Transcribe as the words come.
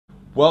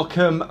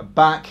Welcome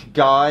back,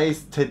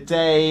 guys.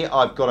 Today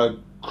I've got a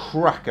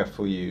cracker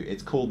for you.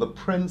 It's called the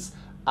Prince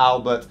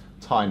Albert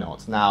tie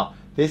knot. Now,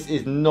 this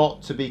is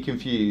not to be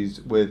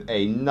confused with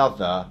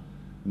another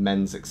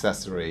men's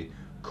accessory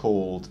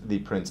called the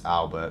Prince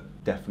Albert.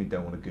 Definitely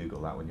don't want to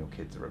Google that when your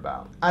kids are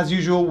about. As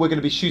usual, we're going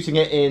to be shooting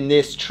it in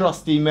this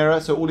trusty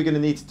mirror. So all you're going to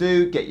need to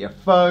do, get your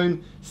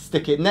phone,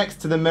 stick it next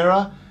to the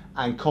mirror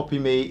and copy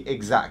me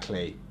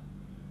exactly.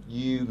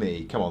 You,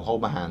 me. Come on, hold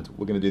my hand.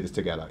 We're going to do this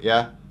together,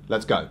 yeah?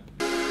 Let's go.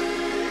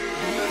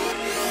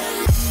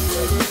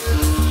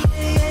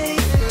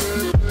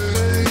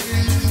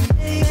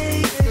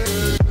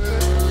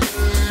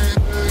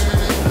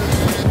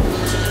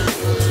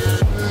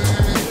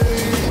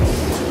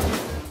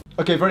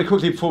 Okay, very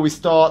quickly before we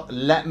start,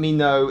 let me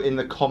know in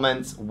the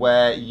comments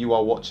where you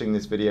are watching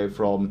this video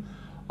from.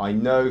 I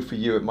know for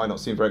you it might not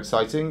seem very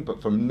exciting,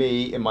 but for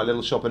me in my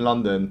little shop in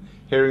London,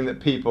 hearing that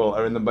people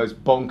are in the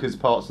most bonkers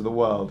parts of the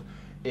world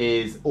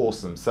is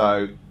awesome.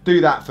 So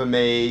do that for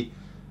me.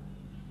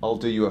 I'll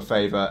do you a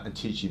favor and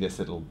teach you this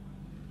little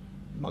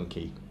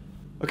monkey.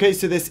 Okay,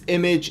 so this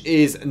image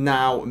is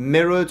now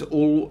mirrored.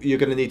 All you're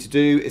going to need to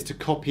do is to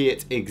copy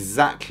it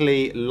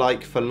exactly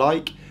like for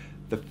like.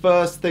 The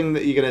first thing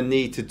that you're going to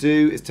need to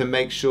do is to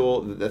make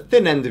sure that the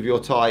thin end of your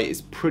tie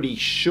is pretty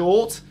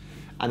short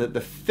and that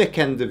the thick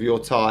end of your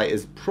tie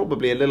is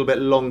probably a little bit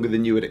longer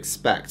than you would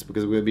expect,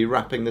 because we're going to be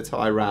wrapping the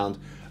tie around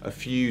a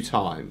few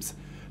times.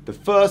 The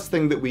first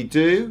thing that we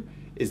do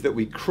is that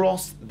we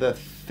cross the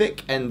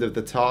thick end of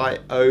the tie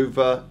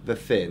over the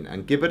thin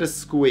and give it a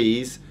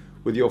squeeze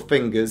with your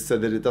fingers so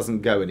that it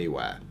doesn't go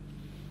anywhere.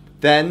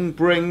 Then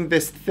bring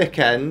this thick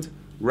end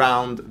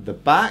round the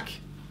back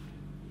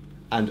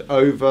and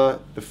over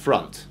the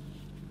front.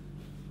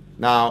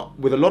 Now,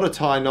 with a lot of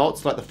tie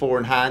knots, like the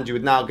 4-in-hand, you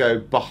would now go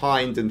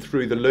behind and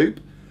through the loop.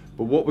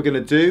 But what we're going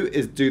to do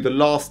is do the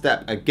last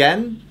step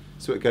again.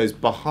 So it goes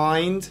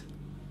behind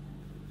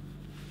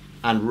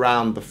and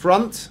round the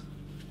front.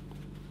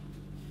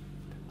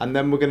 And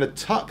then we're going to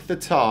tuck the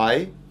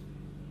tie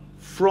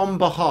from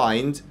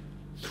behind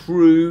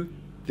through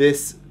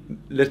this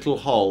little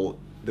hole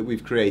that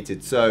we've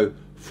created. So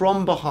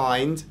from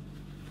behind,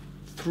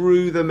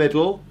 through the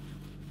middle,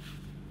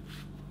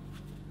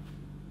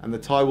 and the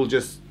tie will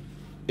just,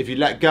 if you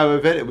let go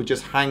of it, it will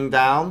just hang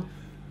down.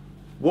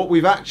 What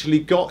we've actually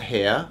got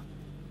here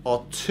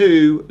are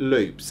 2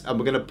 loops, and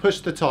we're going to push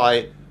the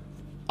tie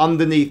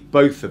underneath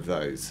both of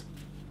those.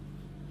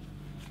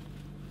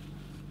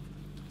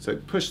 So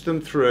push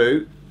them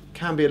through.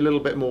 Can be a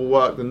little bit more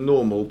work than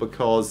normal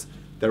because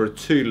there are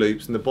 2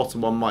 loops and the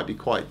bottom one might be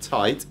quite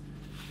tight.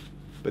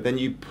 But then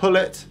you pull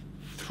it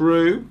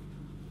through,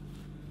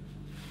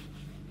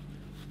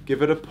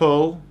 give it a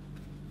pull,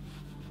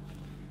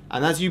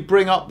 and as you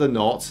bring up the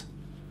knot,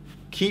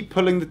 keep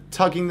pulling,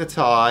 tugging the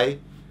tie,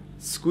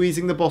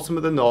 squeezing the bottom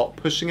of the knot,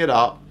 pushing it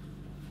up,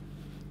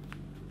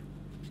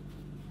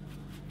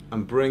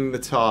 and bring the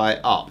tie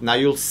up. Now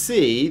you'll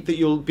see that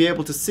you'll be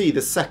able to see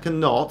the second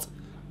knot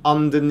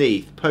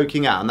underneath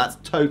poking out, and that's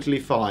totally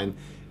fine.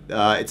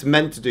 It's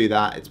meant to do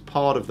that. It's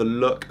part of the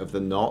look of the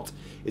knot.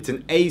 It's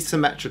an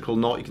asymmetrical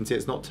knot. You can see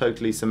it's not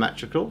totally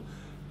symmetrical,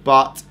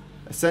 but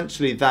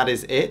essentially that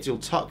is it. You'll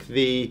tuck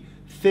the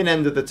thin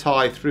end of the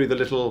tie through the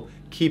little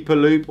keeper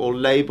loop or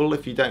label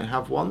if you don't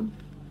have one,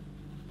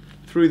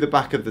 through the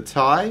back of the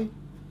tie,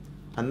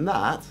 and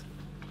that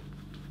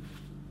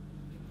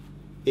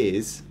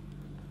is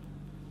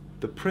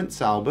the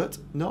Prince Albert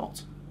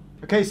knot.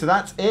 Okay, so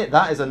that's it.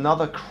 That is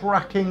another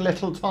cracking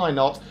little tie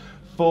knot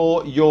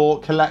for your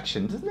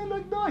collection. Doesn't it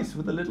look nice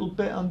with a little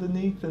bit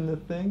underneath and the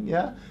thing?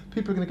 Yeah,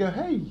 people are going to go,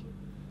 hey,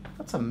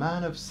 that's a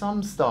man of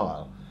some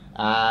style,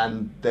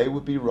 and they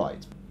would be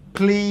right.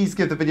 Please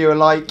give the video a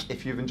like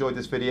if you've enjoyed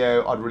this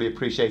video. I'd really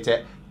appreciate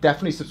it.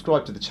 Definitely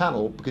subscribe to the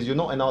channel because you're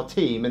not in our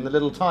team in the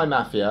little tie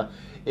mafia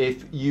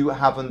if you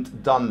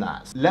haven't done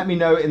that. Let me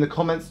know in the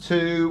comments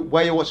too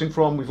where you're watching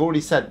from. We've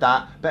already said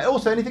that, but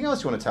also anything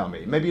else you want to tell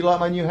me. Maybe you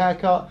like my new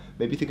haircut.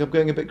 Maybe you think I'm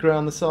going a bit grey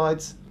on the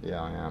sides.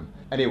 Yeah, I am.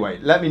 Anyway,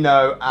 let me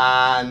know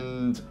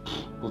and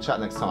we'll chat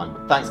next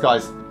time. Thanks,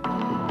 guys.